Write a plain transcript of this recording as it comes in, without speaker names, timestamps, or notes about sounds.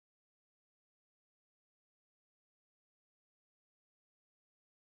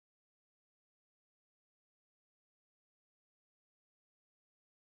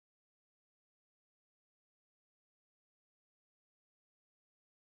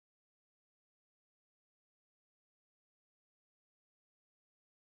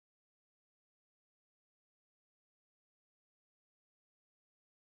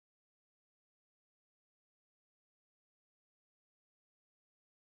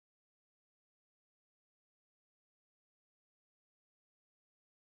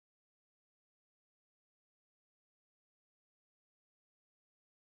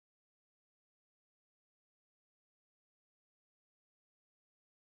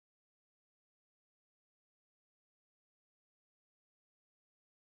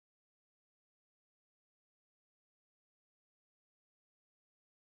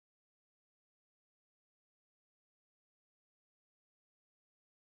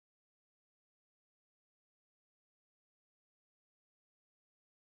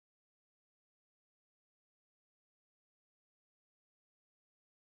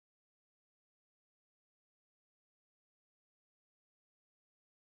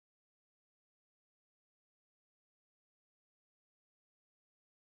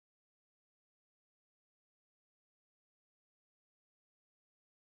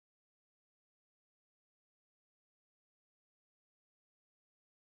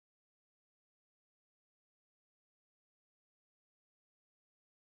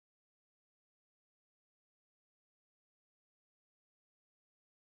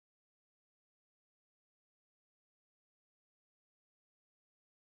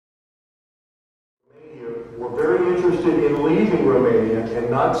are very interested in leaving Romania and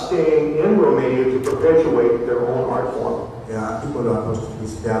not staying in Romania to perpetuate their own art form. Articolul a fost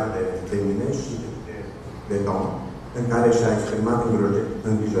inspirat de mine și de Tom, în care și-a exprimat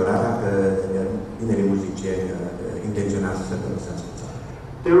îngrijorarea că tinerii muzicieni intenționează să părăsească țara.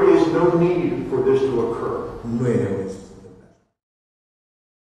 There is no need for this to occur. Nu e nevoie să se întâmple așa.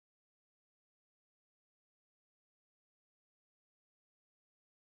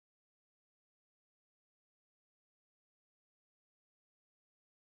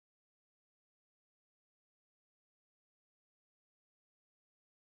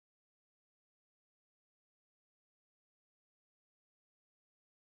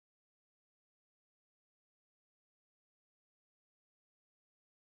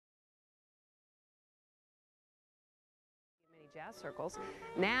 Jazz circles.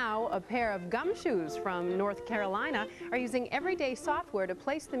 Now, a pair of gumshoes from North Carolina are using everyday software to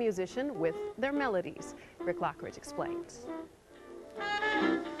place the musician with their melodies. Rick Lockridge explains.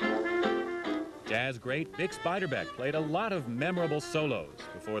 Jazz great Bix Beiderbecke played a lot of memorable solos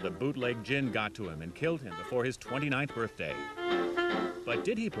before the bootleg gin got to him and killed him before his 29th birthday. But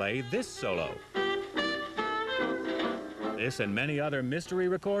did he play this solo? This and many other mystery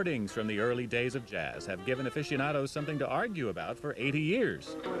recordings from the early days of jazz have given aficionados something to argue about for 80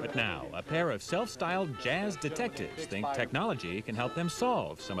 years. But now, a pair of self-styled jazz detectives think technology can help them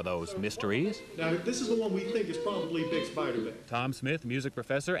solve some of those mysteries. Now, this is the one we think is probably Bix Beiderbecke. Tom Smith, music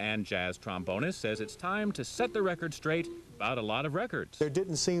professor and jazz trombonist, says it's time to set the record straight about a lot of records. There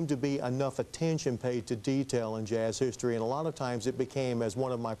didn't seem to be enough attention paid to detail in jazz history, and a lot of times it became, as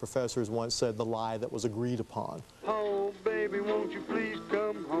one of my professors once said, the lie that was agreed upon. Oh, baby, won't you please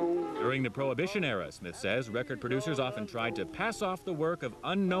come home? During the Prohibition era, Smith says, record producers often tried to pass off the work of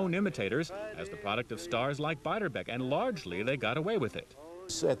unknown imitators as the product of stars like Beiderbecke, and largely they got away with it.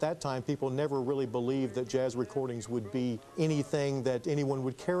 At that time, people never really believed that jazz recordings would be anything that anyone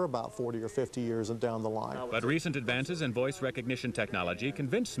would care about 40 or 50 years down the line. But recent advances in voice recognition technology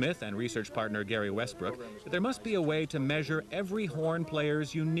convinced Smith and research partner Gary Westbrook that there must be a way to measure every horn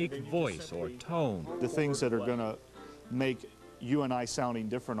player's unique voice or tone. The things that are going to make you and I sounding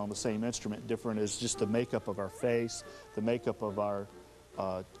different on the same instrument different is just the makeup of our face, the makeup of our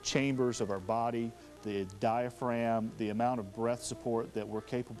chambers of our body, the diaphragm, the amount of breath support that we're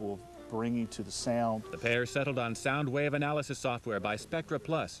capable of bringing to the sound. The pair settled on sound wave analysis software by Spectra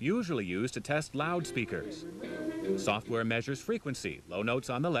Plus, usually used to test loudspeakers. The software measures frequency, low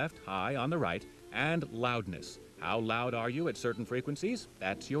notes on the left, high on the right, and loudness. How loud are you at certain frequencies?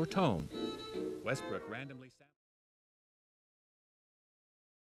 That's your tone. Westbrook randomly